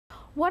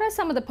What are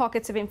some of the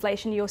pockets of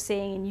inflation you're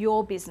seeing in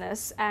your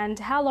business, and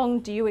how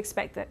long do you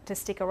expect that to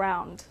stick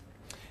around?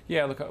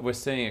 Yeah, look, we're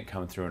seeing it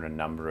come through in a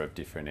number of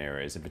different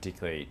areas, and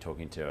particularly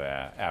talking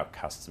to our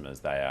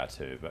customers, they are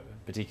too, but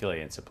particularly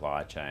in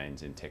supply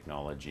chains, in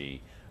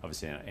technology,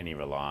 obviously any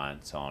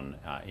reliance on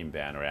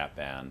inbound or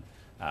outbound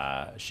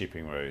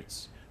shipping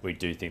routes. We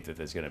do think that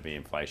there's going to be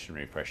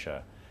inflationary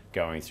pressure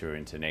going through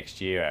into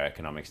next year. Our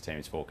economics team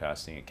is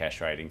forecasting a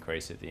cash rate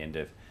increase at the end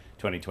of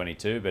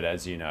 2022, but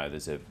as you know,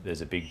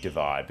 there's a big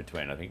divide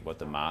between, I think, what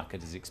the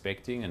market is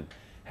expecting and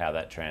how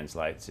that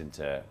translates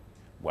into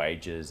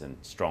wages and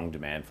strong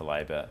demand for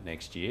labour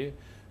next year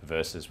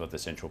versus what the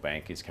central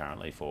bank is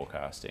currently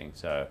forecasting.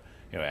 So,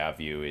 our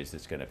view is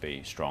there's going to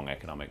be strong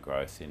economic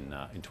growth in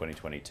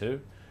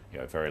 2022.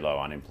 Very low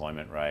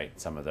unemployment rate.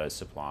 Some of those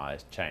supply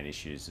chain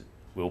issues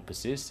will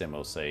persist, and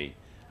we'll see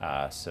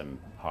some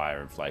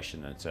higher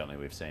inflation than certainly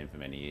we've seen for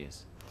many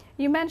years.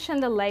 You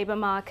mentioned the labour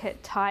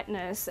market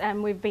tightness,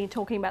 and we've been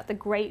talking about the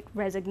great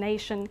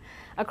resignation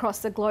across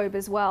the globe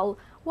as well.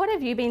 What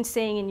have you been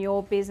seeing in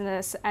your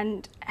business,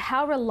 and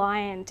how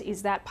reliant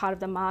is that part of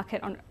the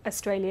market on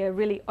Australia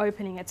really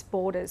opening its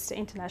borders to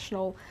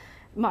international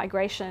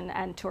migration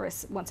and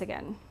tourists once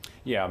again?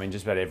 Yeah, I mean,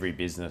 just about every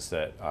business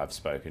that I've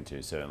spoken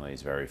to certainly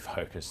is very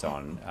focused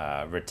on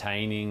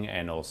retaining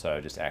and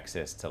also just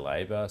access to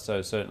labour.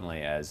 So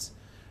certainly as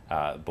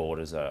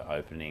borders are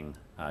opening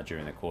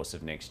during the course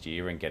of next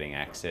year and getting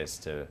access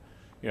to,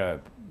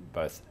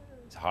 both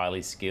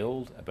highly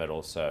skilled but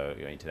also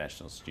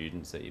international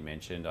students that you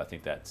mentioned, I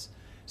think that's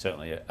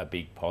certainly a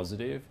big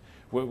positive.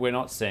 We're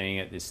not seeing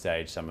at this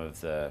stage some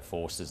of the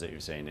forces that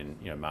you've seen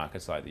in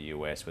markets like the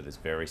US, where there's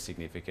very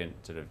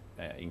significant sort of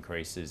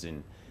increases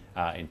in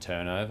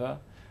turnover.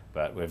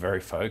 But we're very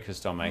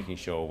focused on making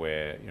sure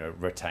we're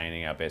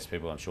retaining our best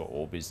people. I'm sure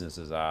all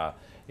businesses are.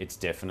 It's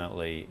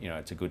definitely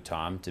it's a good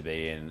time to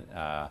be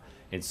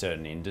in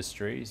certain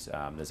industries.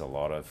 There's a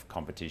lot of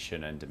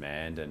competition and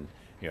demand, and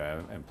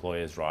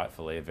employers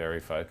rightfully are very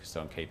focused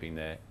on keeping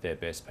their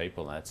best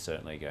people, and that's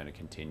certainly going to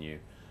continue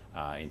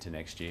into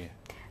next year.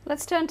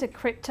 Let's turn to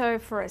crypto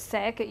for a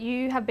sec.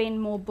 You have been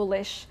more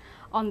bullish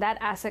on that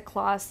asset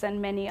class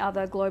than many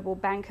other global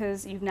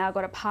bankers. You've now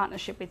got a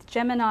partnership with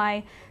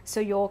Gemini, so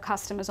your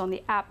customers on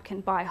the app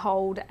can buy,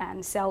 hold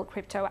and sell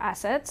crypto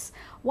assets.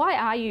 Why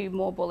are you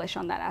more bullish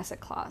on that asset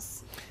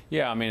class?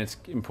 Yeah, I mean, it's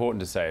important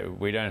to say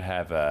we don't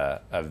have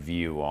a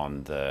view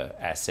on the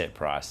asset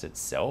price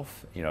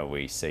itself.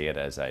 We see it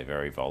as a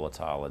very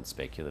volatile and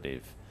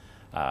speculative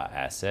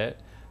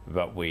asset,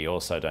 but we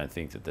also don't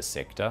think that the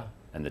sector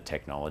and the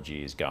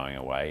technology is going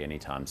away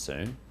anytime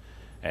soon.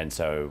 And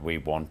so we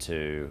want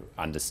to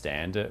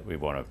understand it. We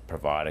want to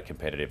provide a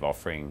competitive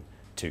offering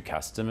to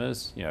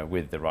customers,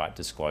 with the right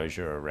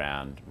disclosure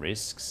around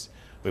risks.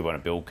 We want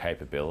to build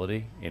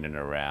capability in and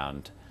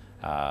around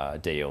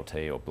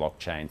DLT or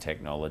blockchain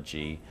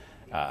technology.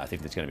 I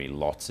think there's going to be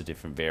lots of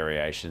different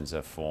variations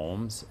of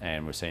forms,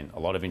 and we're seeing a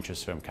lot of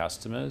interest from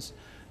customers.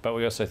 But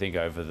we also think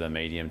over the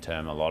medium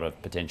term, a lot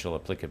of potential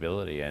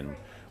applicability, and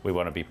we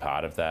want to be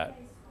part of that.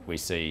 We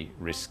see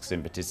risks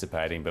in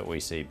participating, but we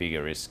see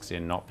bigger risks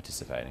in not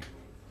participating.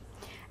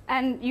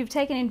 And you've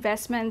taken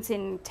investments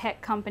in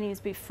tech companies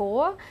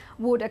before.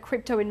 Would a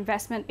crypto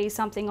investment be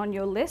something on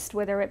your list,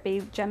 whether it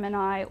be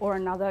Gemini or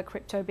another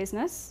crypto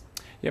business?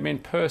 Yeah, I mean,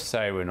 per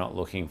se, we're not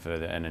looking for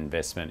an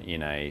investment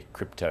in a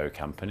crypto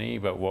company,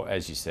 but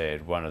as you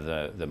said, one of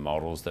the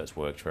models that's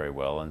worked very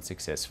well and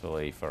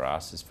successfully for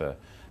us is for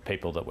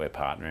people that we're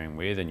partnering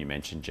with. And you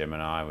mentioned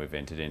Gemini. We've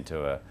entered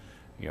into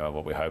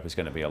what we hope is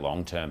going to be a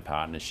long-term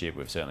partnership.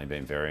 We've certainly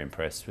been very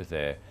impressed with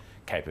their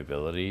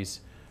capabilities.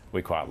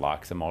 We quite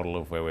like the model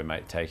of where we're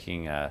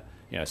taking a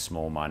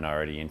small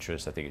minority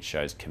interest. I think it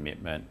shows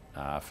commitment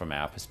from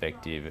our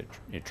perspective.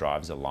 It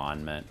drives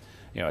alignment.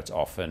 It's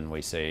often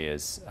we see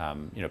as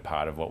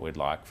part of what we'd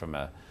like from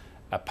a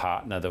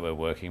partner that we're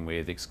working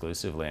with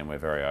exclusively, and we're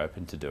very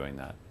open to doing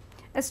that.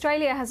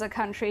 Australia as a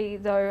country,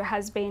 though,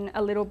 has been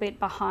a little bit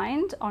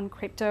behind on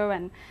crypto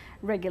and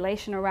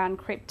regulation around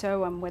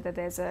crypto and whether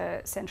there's a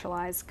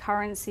centralised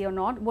currency or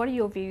not. What are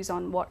your views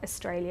on what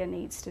Australia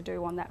needs to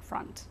do on that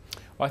front?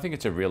 Well, I think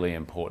it's a really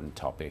important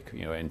topic,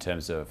 in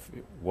terms of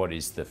what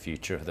is the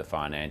future of the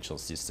financial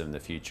system, the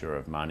future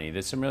of money.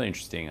 There's some really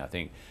interesting, I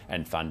think,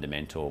 and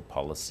fundamental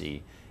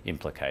policy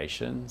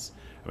implications.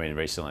 I mean,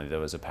 recently there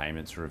was a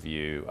payments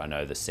review. I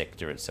know the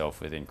sector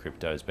itself within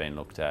crypto has been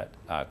looked at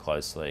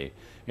closely.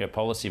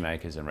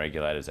 Policymakers and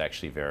regulators are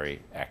actually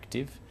very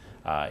active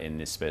in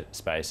this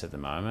space at the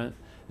moment.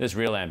 There's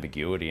real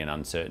ambiguity and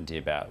uncertainty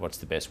about what's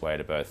the best way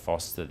to both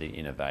foster the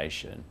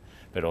innovation,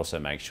 but also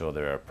make sure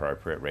there are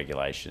appropriate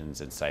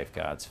regulations and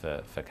safeguards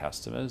for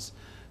customers.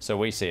 So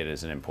we see it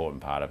as an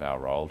important part of our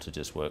role to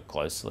just work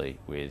closely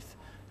with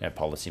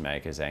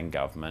policymakers and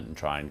government and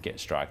try and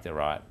strike the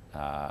right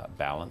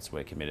balance.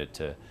 We're committed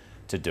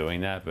to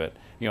doing that. But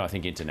I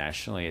think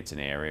internationally it's an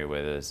area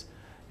where there's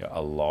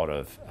a lot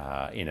of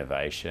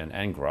innovation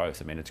and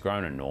growth. I mean, it's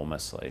grown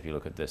enormously. If you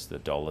look at the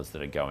dollars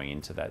that are going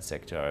into that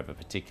sector over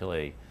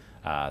particularly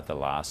the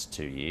last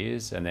 2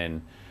 years. And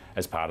then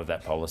as part of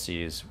that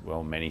policy is,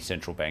 well, many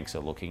central banks are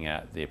looking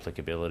at the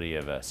applicability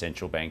of a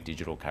central bank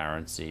digital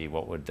currency.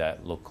 What would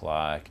that look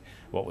like?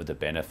 What were the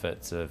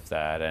benefits of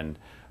that? And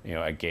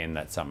again,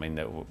 that's something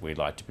that we'd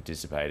like to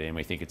participate in.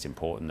 We think it's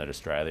important that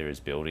Australia is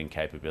building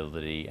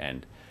capability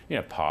and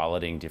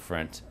piloting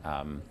different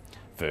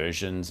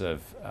versions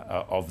of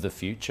the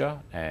future.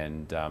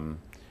 And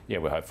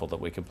we're hopeful that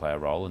we can play a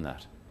role in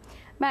that.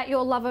 Matt,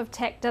 your love of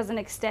tech doesn't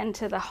extend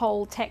to the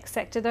whole tech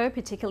sector though,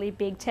 particularly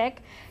big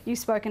tech. You've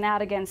spoken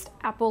out against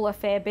Apple a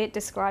fair bit,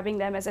 describing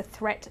them as a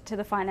threat to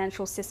the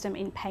financial system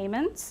in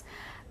payments.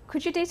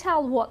 Could you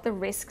detail what the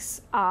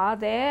risks are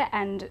there,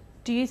 and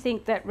do you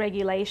think that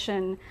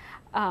regulation,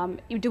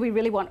 do we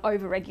really want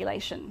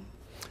over-regulation?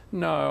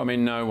 No, I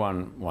mean, no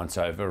one wants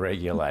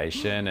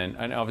over-regulation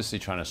and obviously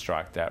trying to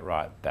strike that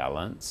right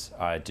balance.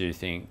 I do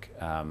think,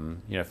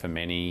 for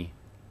many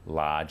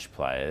large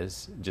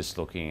players, just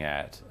looking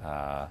at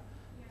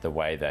the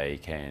way they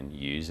can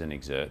use and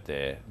exert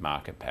their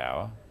market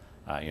power,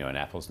 and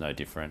Apple's no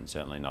different,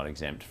 certainly not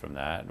exempt from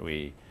that.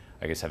 We,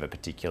 I guess, have a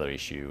particular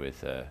issue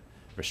with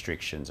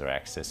restrictions or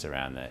access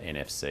around the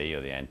NFC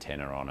or the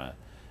antenna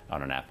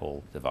on an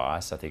Apple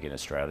device. I think in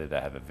Australia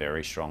they have a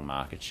very strong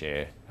market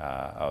share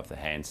of the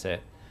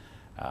handset.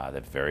 They have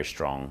a very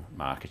strong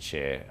market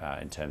share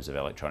in terms of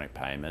electronic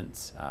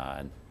payments,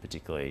 and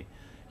particularly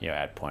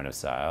at point of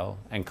sale,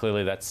 and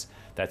clearly that's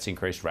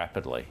increased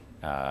rapidly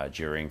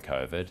during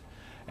COVID,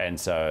 and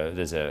so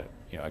there's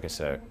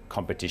a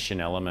competition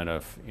element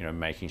of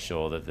making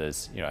sure that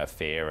there's a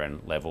fair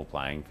and level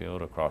playing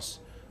field across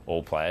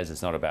all players.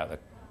 It's not about the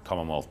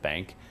Commonwealth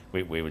Bank.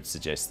 We would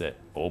suggest that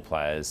all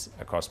players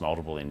across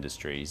multiple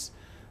industries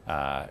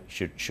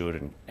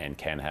should and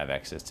can have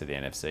access to the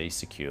NFC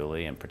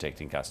securely and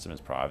protecting customers'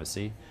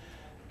 privacy.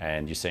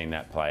 And you're seeing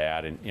that play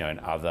out in in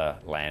other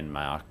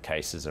landmark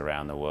cases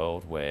around the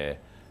world where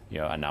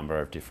a number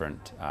of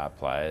different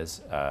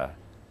players are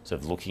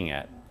sort of looking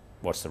at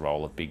what's the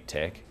role of big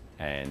tech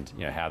and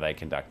how they're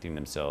conducting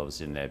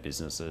themselves in their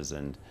businesses,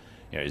 and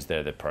is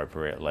there the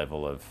appropriate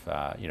level of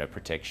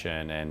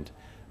protection and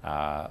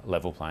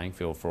level playing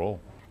field for all.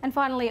 And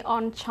finally,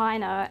 on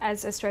China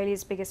as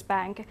Australia's biggest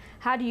bank,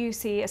 how do you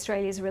see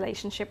Australia's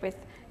relationship with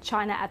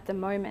China at the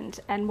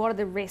moment, and what are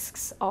the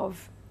risks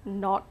of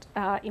not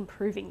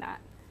improving that?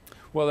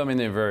 Well, I mean,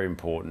 they're a very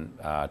important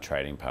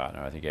trading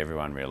partner. I think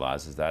everyone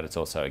realises that. It's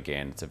also,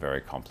 again, it's a very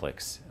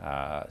complex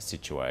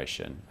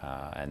situation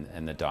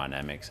and the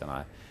dynamics. And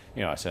I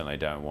certainly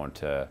don't want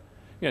to,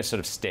 sort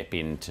of step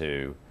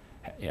into,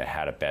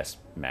 how to best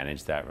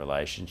manage that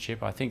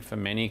relationship. I think for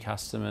many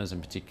customers,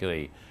 and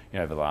particularly,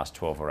 over the last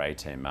 12 or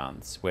 18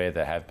 months, where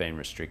there have been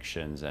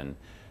restrictions and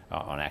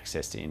on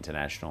access to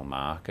international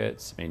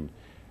markets, I mean,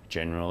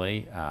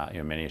 generally,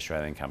 many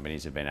Australian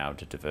companies have been able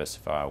to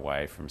diversify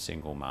away from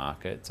single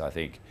markets. I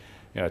think,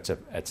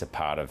 it's a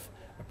part of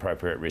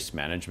appropriate risk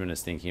management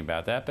is thinking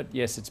about that. But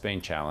yes, it's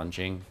been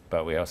challenging,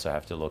 but we also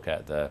have to look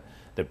at the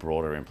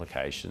broader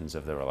implications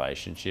of the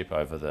relationship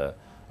over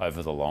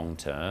the long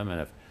term.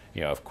 And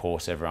of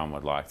course, everyone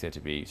would like there to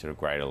be sort of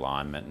great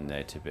alignment and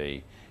there to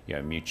be,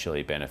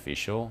 mutually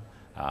beneficial.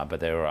 But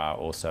there are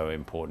also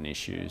important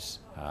issues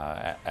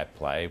at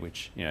play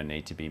which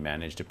need to be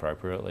managed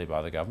appropriately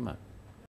by the government.